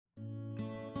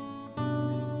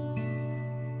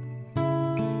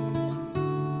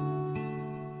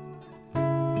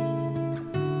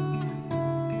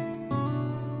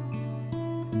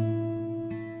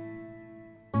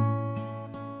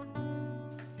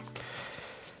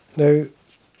Now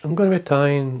I'm going to be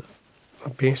tying a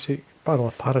basic,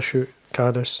 a parachute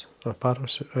Caddis, a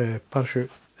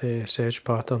parachute sedge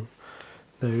pattern.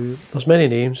 Now there's many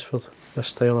names for this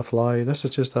style of fly. This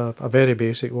is just a very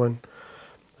basic one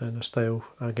in a style.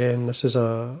 Again, this is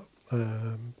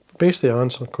basically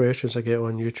answering questions I get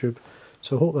on YouTube,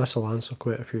 so I hope this will answer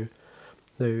quite a few.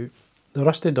 Now the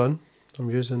rusty dun, I'm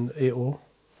using 8O,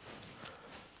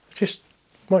 just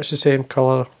much the same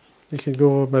colour. You could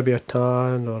go maybe a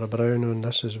tan or a brown on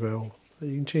this as well.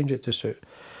 You can change it to suit.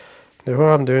 Now what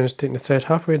I'm doing is taking the thread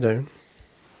halfway down,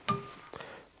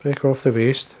 break off the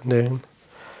waist, and then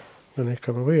I'm going to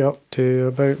come way up to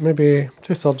about maybe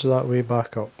 2/3 of that way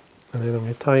back up. And then I'm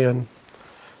going to tie in,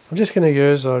 I'm just going to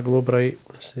use a Glow Bright,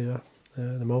 let's see,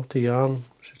 the multi-yarn,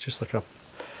 which is just like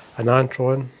an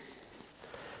Antron.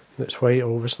 It's white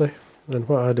obviously. And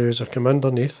what I do is I come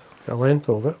underneath, get a length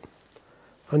of it,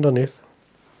 underneath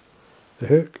the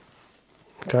hook,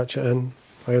 catch it in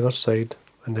either side,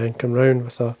 and then come round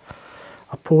with a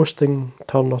posting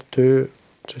turn or two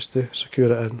just to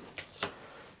secure it in,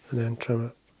 and then trim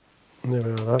it. And there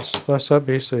we are, that's it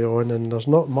basically on, and there's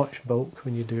not much bulk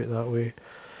when you do it that way.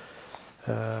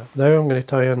 Now I'm going to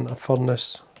tie in a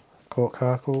furnace cock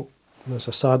hackle. There's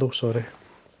a saddle, sorry.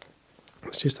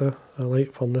 It's just a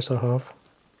light furnace I have.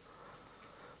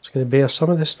 It's going to bear some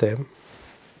of the stem.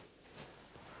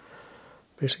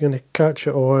 Basically going to catch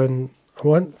it on. I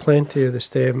want plenty of the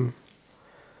stem,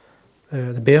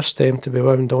 the bare stem, to be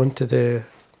wound onto the,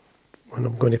 when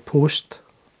I'm going to post,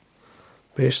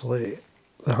 basically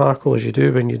the hackle as you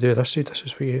do when you do this. See, this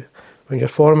is what you, when you're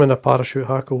forming a parachute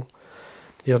hackle,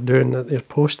 you're doing that, you're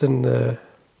posting the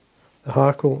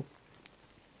hackle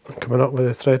and coming up with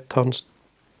the thread turns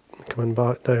and coming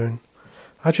back down.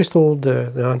 I just hold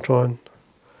the Antron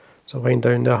as I wind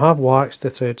down. Now I have waxed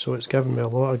the thread, so it's giving me a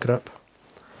lot of grip.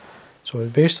 So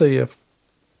basically you've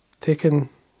taken,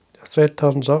 the thread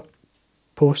turns up,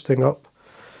 posting up,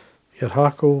 your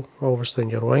hackle obviously in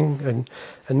your wing, and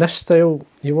in this style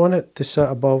you want it to sit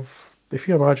above. If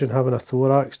you imagine having a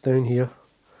thorax down here,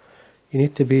 you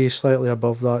need to be slightly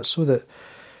above that so that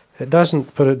it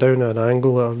doesn't put it down at an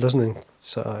angle or doesn't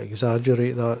sort of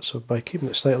exaggerate that. So by keeping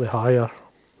it slightly higher,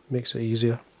 it makes it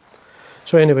easier.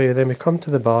 So anyway, then we come to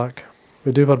the back,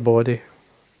 we do our body.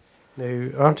 Now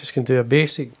I'm just going to do a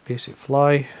basic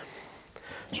fly.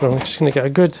 So I'm just going to get a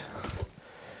good,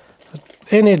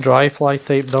 any dry fly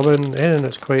type dubbing, anything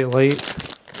that's quite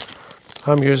light.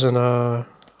 I'm using a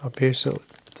basic,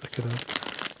 like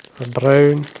a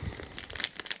brown,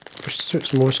 which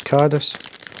suits most Caddis.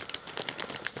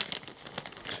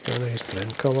 It's got a nice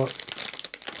brown colour.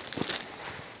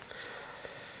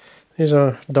 These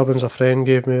are dubbins a friend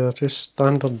gave me. They're just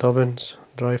standard dubbins,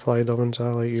 dry fly dubbins.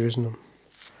 I like using them.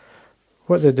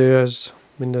 What they do is,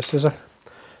 I mean, this is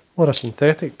more a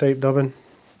synthetic type dubbin.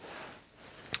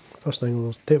 First thing,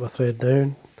 we'll take my thread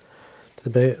down to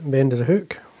the bend of the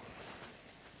hook.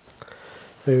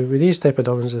 Now with these type of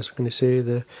dubbins, as I'm going to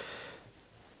say,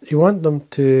 you want them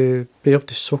to be able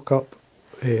to soak up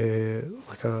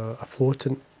like a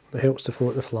floatant. It helps to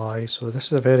float the fly. So this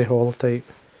is a very hollow type.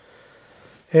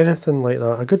 Anything like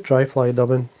that, a good dry fly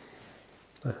dubbin,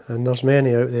 and there's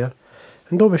many out there.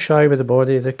 And don't be shy with the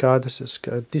body. The Caddis, it's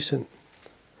got a decent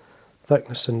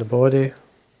thickness in the body.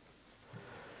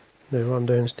 Now what I'm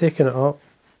doing is taking it up,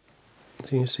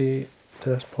 as you can see, to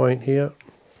this point here.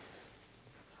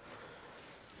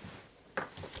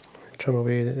 Trim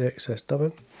away the excess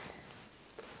dubbin.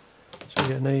 So you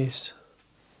get a nice,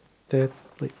 dead,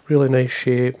 like really nice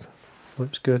shape.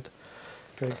 Looks good.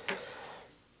 Right.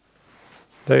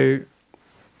 Now,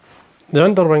 the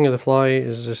underwing of the fly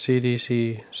is the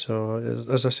CDC, so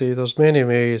as I say, there's many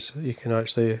ways you can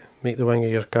actually make the wing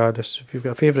of your Caddis. If you've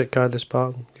got a favourite Caddis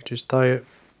pattern, you just tie it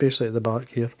basically at the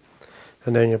back here,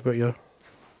 and then you've got your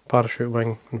parachute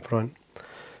wing in front.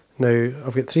 Now,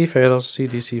 I've got 3 feathers,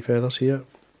 CDC feathers here,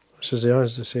 which is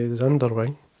as I say, the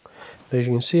underwing. Now as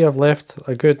you can see, I've left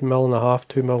a good 1.5mm,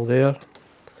 2mm there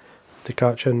to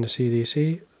catch in the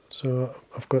CDC. So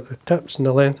I've got the tips and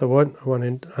the length I want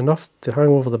enough to hang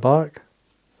over the back.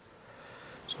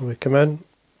 So we come in,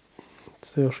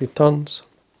 2 or 3 turns,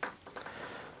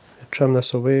 trim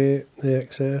this away, the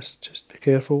excess, just be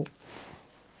careful.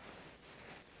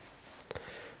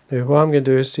 Now what I'm going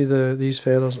to do is see these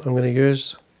feathers, I'm going to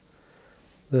use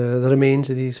the remains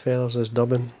of these feathers as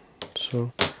dubbing.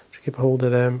 So just keep a hold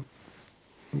of them,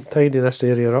 tidy this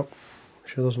area up, make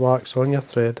sure there's wax on your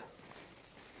thread.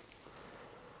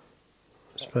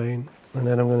 Fine, and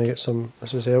then I'm going to get some,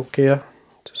 this is elk hair,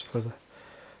 just for the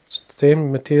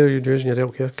same material you'd use in your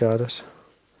elk hair Caddis.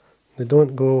 They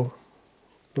don't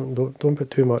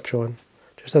put too much on,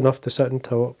 just enough to sit on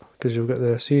top, because you've got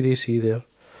the CDC there.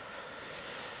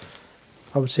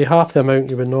 I would say half the amount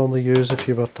you would normally use if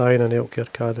you were tying an elk ear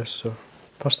caddis. So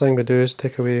first thing we do is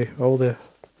take away all the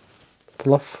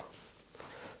fluff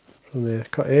from the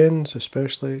cut ends,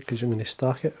 especially because you're going to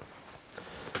stack it.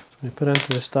 So when you put it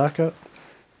into the stacker,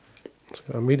 it's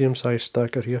got a medium sized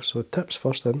stacker here, so tips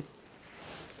first in.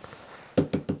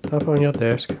 Tap it on your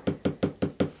desk.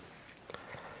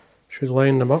 Should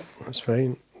line them up, that's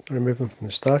fine. Remove them from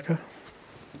the stacker.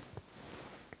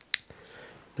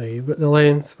 Now you've got the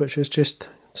length, which is just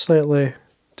slightly,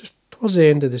 just towards the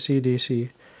end of the CDC.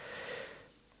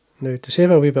 Now to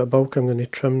save a wee bit of bulk, I'm going to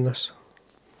trim this.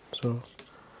 So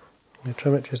I'm going to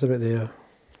trim it just about there.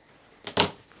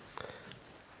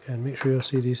 And make sure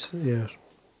your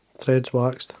thread's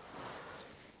waxed.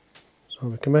 So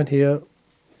we come in here,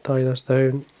 tie this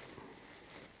down.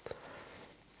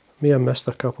 May have missed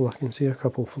a couple, I can see a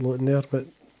couple floating there, but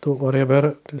don't worry about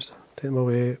it, just take them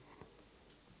away.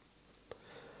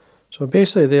 So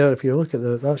basically there, if you look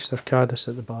at that's their caddis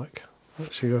at the back.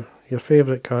 That's your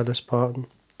favourite caddis pattern.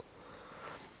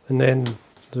 And then,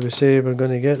 as we say, we're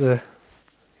going to get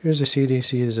use the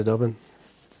CDC as a dubbing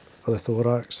for the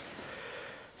thorax.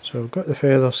 So I've got the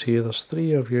feathers here, there's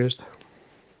 3 I've used.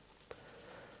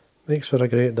 Makes for a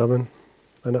great dubbing,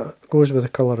 and it goes with the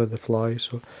colour of the fly.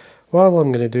 So what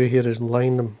I'm going to do here is lay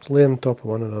them on top of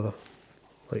one another,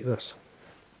 like this.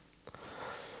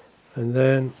 And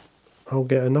then I'll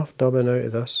get enough dubbing out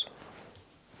of this.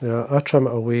 Yeah, I trim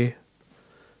it away,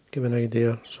 give an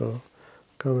idea. So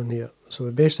come in here.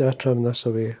 So basically I trim this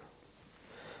away.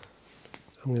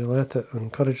 I'm going to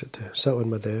encourage it to sit on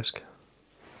my desk.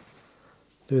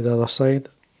 Do the other side.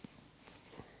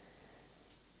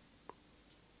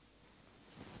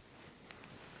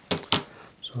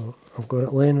 So I've got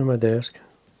it laying on my desk.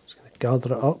 Just going to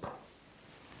gather it up.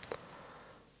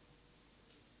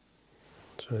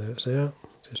 So that's there.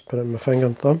 Just put it in my finger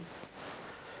and thumb.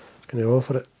 Just going to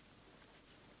offer it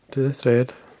to the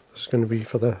thread. This is going to be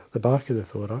for the back of the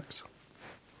thorax.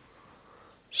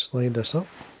 Slide this up.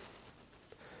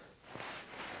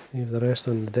 Leave the rest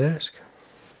on the desk.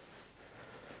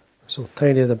 So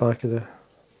tidy the back of there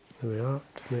we are,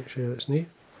 to make sure it's neat.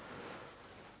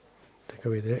 Take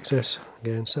away the excess.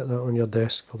 Again, set that on your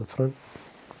desk for the front.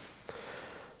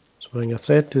 So bring your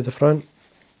thread to the front.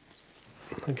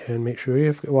 Again, make sure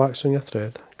you've got wax on your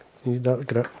thread. You need that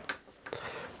grip.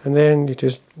 And then you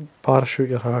just parachute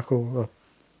your hackle,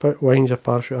 or wind your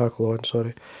parachute hackle on,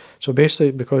 sorry. So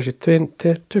basically, because you took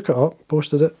it up,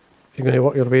 posted it, you're going to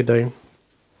work your way down.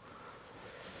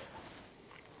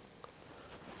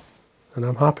 And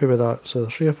I'm happy with that. So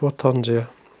there's 3 or 4 turns there.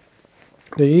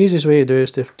 The easiest way to do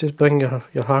is to just bring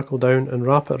your hackle down and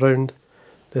wrap it around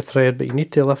the thread, but you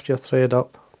need to lift your thread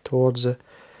up towards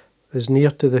as near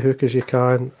to the hook as you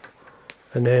can.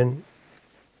 And then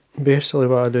basically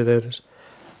what I do there is,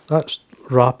 that's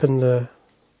wrapping the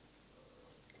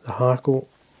hackle,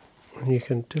 and you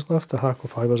can just lift the hackle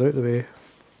fibres out of the way.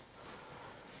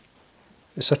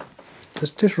 It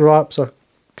just wraps a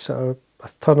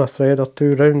turn of thread or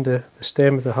 2 around the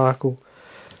stem of the hackle,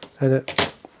 and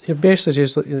you basically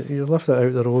just you lift it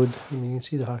out the road, and you can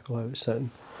see the hackle how it's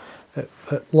sitting. It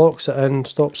locks it in,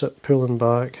 stops it pulling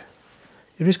back.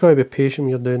 You've just got to be patient when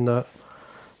you're doing that.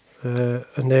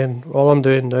 And then all I'm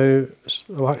doing now is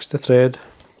wax the thread,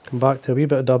 come back to a wee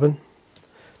bit of dubbing.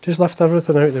 Just lift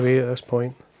everything out of the way at this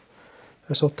point.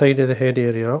 This will tidy the head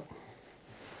area up.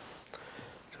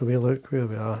 So we look where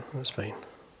we are, that's fine.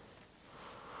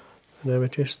 And now we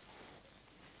just,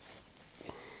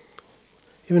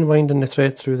 even winding the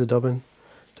thread through the dubbing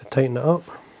to tighten it up.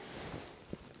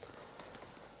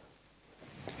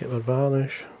 Get our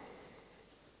varnish.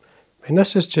 I mean,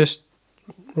 this is just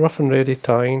rough and ready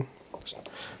tying. It's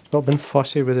not been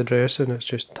fussy with the dressing, it's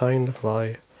just tying the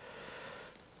fly.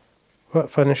 Wet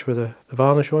finish with the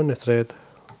varnish on the thread.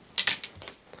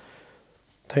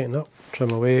 Tighten up,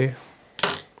 trim away.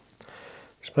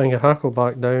 Just bring your hackle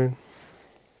back down.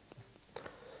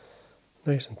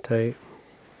 Nice and tight.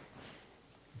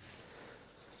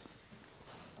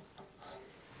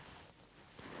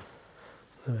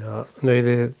 There we are.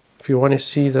 Now if you want to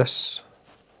see this,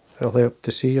 it'll help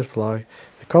to see your fly.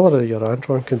 The colour of your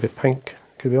Antron can be pink,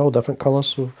 it could be all different colours,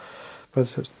 so,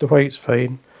 but the white's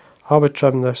fine. I would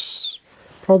trim this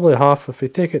probably half, if you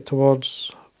take it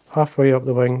towards halfway up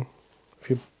the wing, if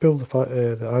you pull the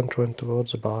Antron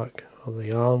towards the back of the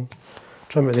yarn,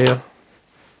 trim it there,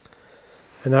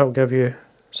 and that will give you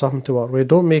something to work with.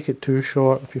 Don't make it too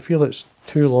short. If you feel it's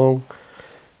too long,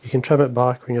 you can trim it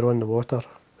back when you're on the water.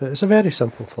 But it's a very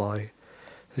simple fly.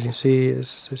 As you can see,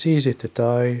 it's easy to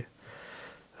tie.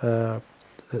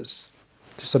 It's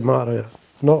just a matter of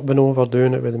not being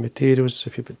overdoing it with the materials.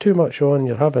 If you put too much on,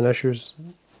 you're having issues.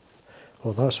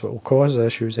 Well, that's what will cause the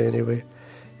issues anyway.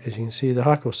 As you can see, the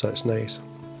hackle sits nice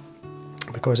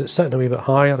because it's sitting a wee bit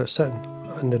higher. It's sitting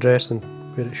in the dressing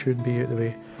where it should be out the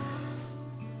way.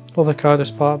 Love the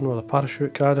Caddis pattern, or the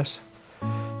parachute Caddis,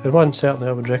 and one certainly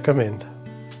I would recommend.